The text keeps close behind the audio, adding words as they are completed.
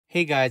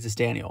Hey guys, it's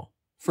Daniel.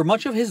 For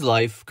much of his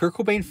life, Kurt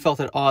Cobain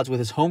felt at odds with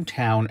his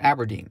hometown,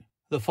 Aberdeen.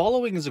 The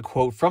following is a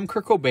quote from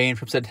Kurt Cobain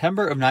from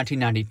September of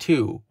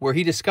 1992, where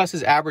he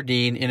discusses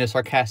Aberdeen in a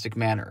sarcastic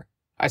manner.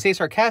 I say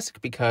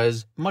sarcastic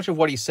because much of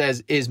what he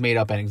says is made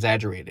up and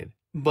exaggerated,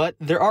 but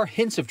there are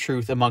hints of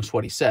truth amongst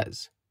what he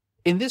says.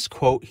 In this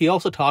quote, he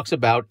also talks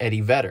about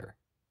Eddie Vedder.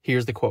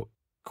 Here's the quote.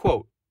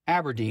 Quote,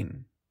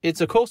 Aberdeen. It's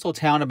a coastal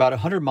town about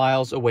 100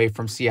 miles away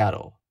from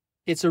Seattle.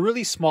 It's a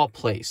really small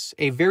place,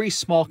 a very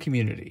small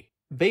community.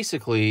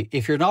 Basically,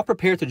 if you're not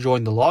prepared to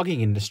join the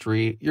logging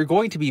industry, you're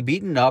going to be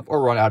beaten up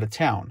or run out of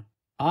town.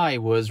 I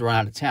was run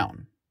out of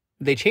town.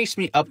 They chased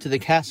me up to the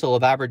castle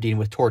of Aberdeen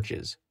with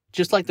torches,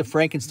 just like the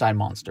Frankenstein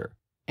monster,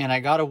 and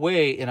I got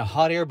away in a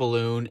hot air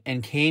balloon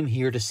and came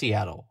here to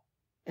Seattle.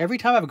 Every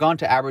time I've gone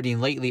to Aberdeen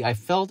lately, I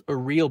felt a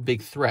real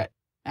big threat.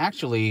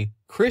 Actually,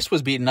 Chris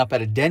was beaten up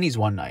at a Denny's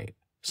one night.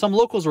 Some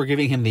locals were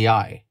giving him the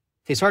eye.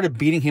 They started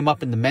beating him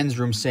up in the men's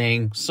room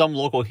saying, "Some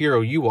local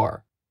hero you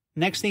are."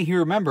 Next thing he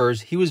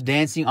remembers, he was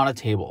dancing on a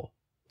table.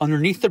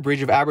 Underneath the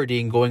bridge of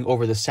Aberdeen going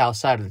over the south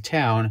side of the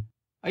town,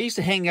 I used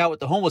to hang out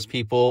with the homeless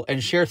people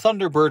and share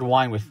Thunderbird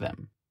wine with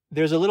them.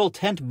 There's a little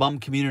tent bum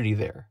community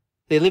there.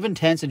 They live in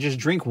tents and just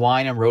drink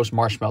wine and roast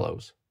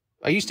marshmallows.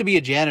 I used to be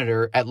a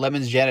janitor at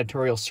Lemon's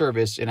Janitorial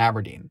Service in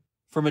Aberdeen.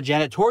 From a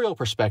janitorial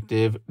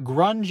perspective,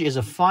 grunge is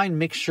a fine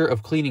mixture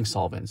of cleaning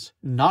solvents,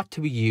 not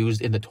to be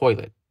used in the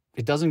toilet.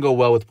 It doesn't go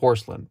well with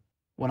porcelain.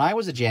 When I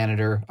was a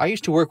janitor, I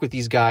used to work with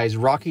these guys,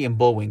 Rocky and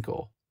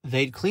Bullwinkle.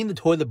 They'd clean the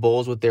toilet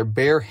bowls with their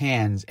bare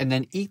hands and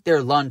then eat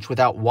their lunch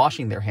without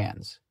washing their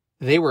hands.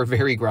 They were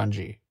very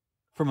grungy.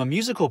 From a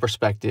musical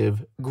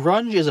perspective,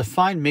 grunge is a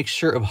fine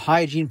mixture of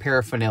hygiene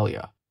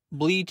paraphernalia.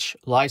 Bleach,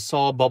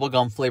 Lysol,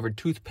 bubblegum-flavored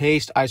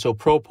toothpaste,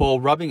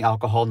 isopropyl, rubbing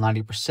alcohol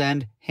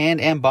 90%, hand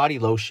and body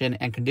lotion,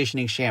 and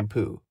conditioning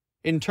shampoo.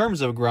 In terms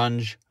of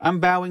grunge,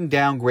 I'm bowing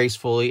down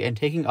gracefully and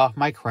taking off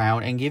my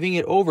crown and giving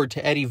it over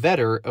to Eddie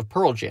Vedder of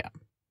Pearl Jam.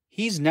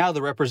 He's now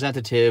the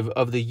representative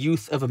of the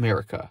youth of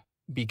America,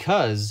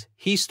 because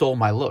he stole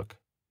my look,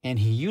 and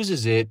he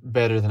uses it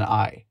better than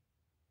I.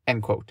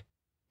 End quote.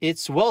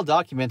 It's well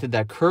documented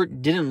that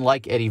Kurt didn't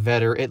like Eddie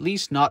Vedder, at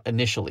least not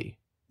initially.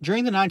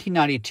 During the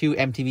 1992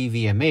 MTV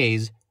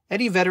VMAs,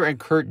 Eddie Vedder and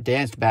Kurt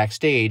danced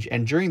backstage,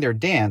 and during their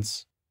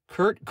dance,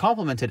 Kurt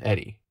complimented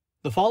Eddie.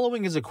 The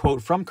following is a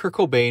quote from Kurt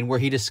Cobain where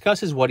he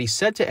discusses what he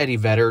said to Eddie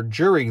Vedder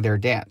during their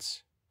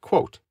dance.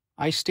 Quote,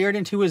 I stared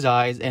into his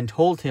eyes and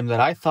told him that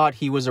I thought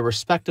he was a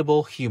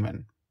respectable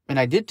human. And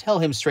I did tell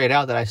him straight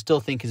out that I still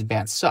think his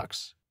band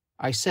sucks.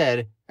 I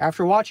said,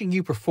 after watching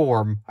you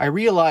perform, I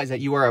realize that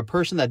you are a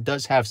person that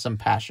does have some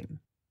passion.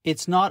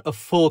 It's not a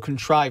full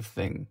contrived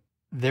thing.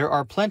 There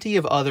are plenty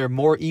of other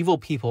more evil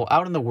people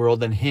out in the world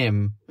than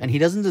him, and he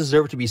doesn't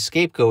deserve to be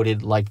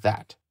scapegoated like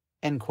that.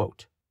 End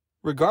quote.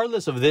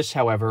 Regardless of this,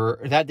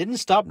 however, that didn't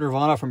stop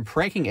Nirvana from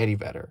pranking Eddie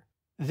Vedder.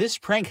 This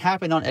prank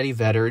happened on Eddie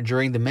Vedder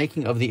during the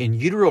making of the In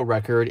Utero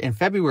record in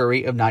February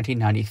of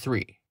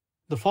 1993.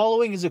 The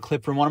following is a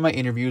clip from one of my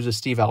interviews with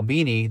Steve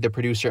Albini, the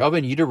producer of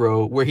In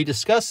Utero, where he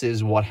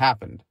discusses what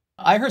happened.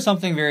 I heard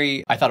something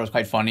I thought it was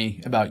quite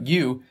funny about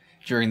you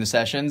during the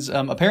sessions.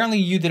 Apparently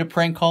you did a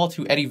prank call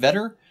to Eddie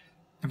Vedder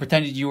and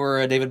pretended you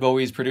were David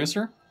Bowie's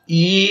producer?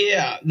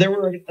 Yeah, there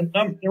were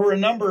a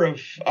number of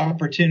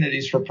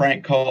opportunities for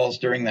prank calls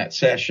during that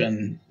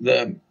session.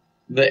 The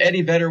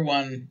Eddie Vedder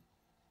one,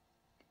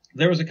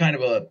 there was a kind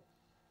of a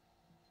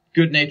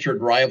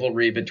good-natured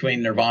rivalry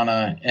between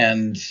Nirvana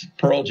and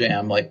Pearl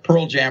Jam. Like,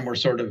 Pearl Jam were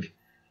sort of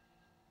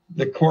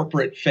the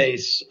corporate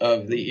face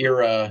of the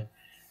era.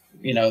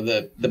 You know,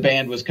 the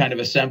band was kind of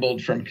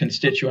assembled from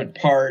constituent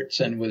parts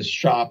and was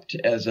shopped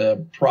as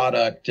a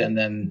product, and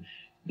then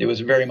it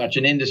was very much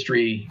an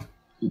industry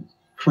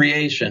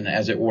creation,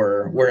 as it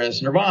were,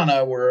 whereas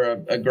Nirvana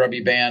were a grubby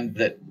band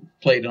that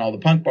played in all the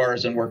punk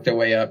bars and worked their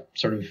way up,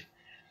 sort of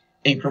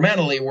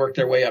incrementally worked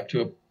their way up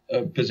to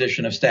a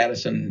position of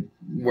status, and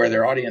where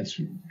their audience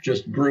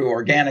just grew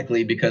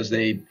organically because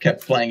they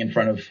kept playing in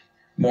front of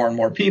more and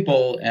more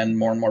people, and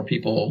more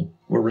people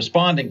were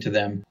responding to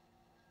them.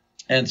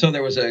 And so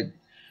there was a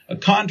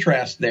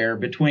contrast there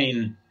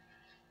between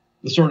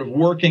the sort of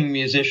working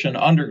musician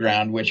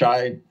underground, which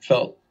I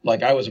felt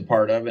like I was a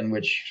part of, and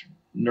which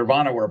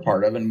Nirvana were a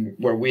part of, and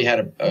where we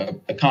had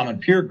a common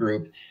peer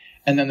group,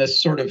 and then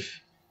this sort of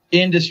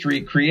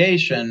industry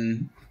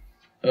creation,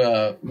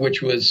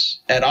 which was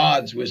at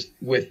odds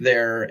with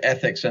their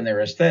ethics and their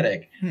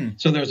aesthetic.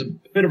 So there was a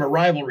bit of a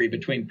rivalry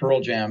between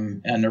Pearl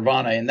Jam and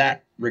Nirvana in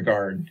that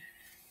regard.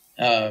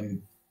 Yeah,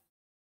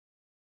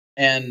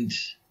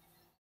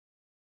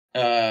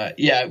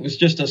 it was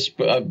just a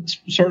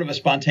sort of a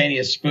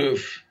spontaneous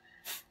spoof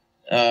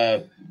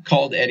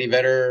called Eddie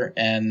Vedder,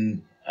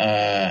 and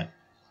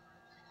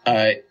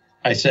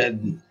I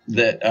said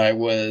that I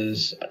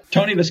was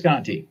Tony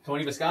Visconti.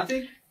 Tony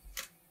Visconti?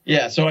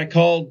 Yeah, so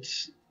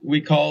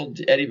we called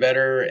Eddie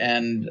Vedder,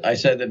 and I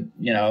said that,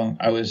 you know,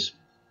 I was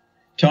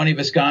Tony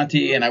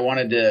Visconti, and I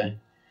wanted to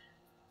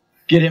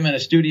get him in a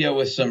studio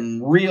with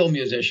some real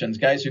musicians,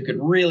 guys who could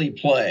really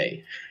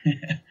play.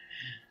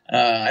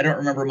 I don't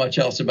remember much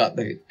else about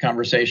the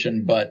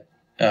conversation, but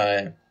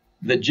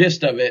the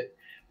gist of it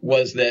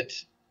was that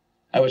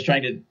I was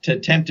trying to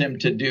tempt him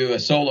to do a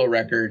solo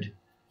record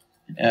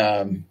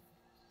and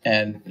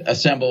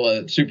assemble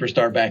a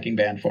superstar backing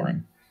band for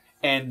him.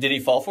 And did he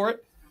fall for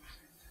it?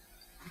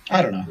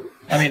 I don't know.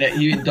 I mean,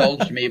 he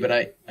indulged me, but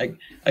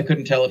I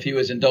couldn't tell if he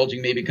was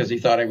indulging me because he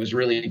thought I was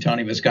really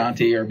Tony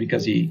Visconti or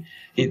because he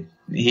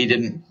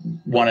didn't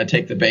want to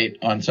take the bait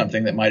on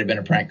something that might have been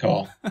a prank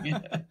call.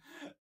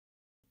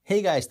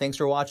 Hey guys, thanks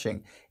for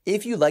watching.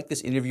 If you like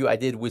this interview I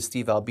did with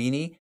Steve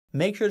Albini,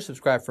 make sure to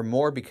subscribe for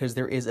more because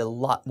there is a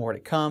lot more to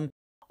come.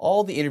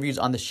 All the interviews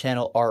on this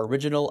channel are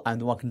original. I'm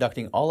the one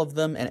conducting all of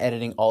them and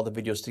editing all the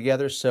videos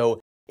together.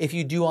 So if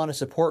you do want to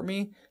support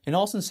me, in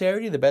all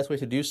sincerity, the best way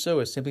to do so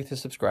is simply to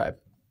subscribe.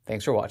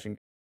 Thanks for watching.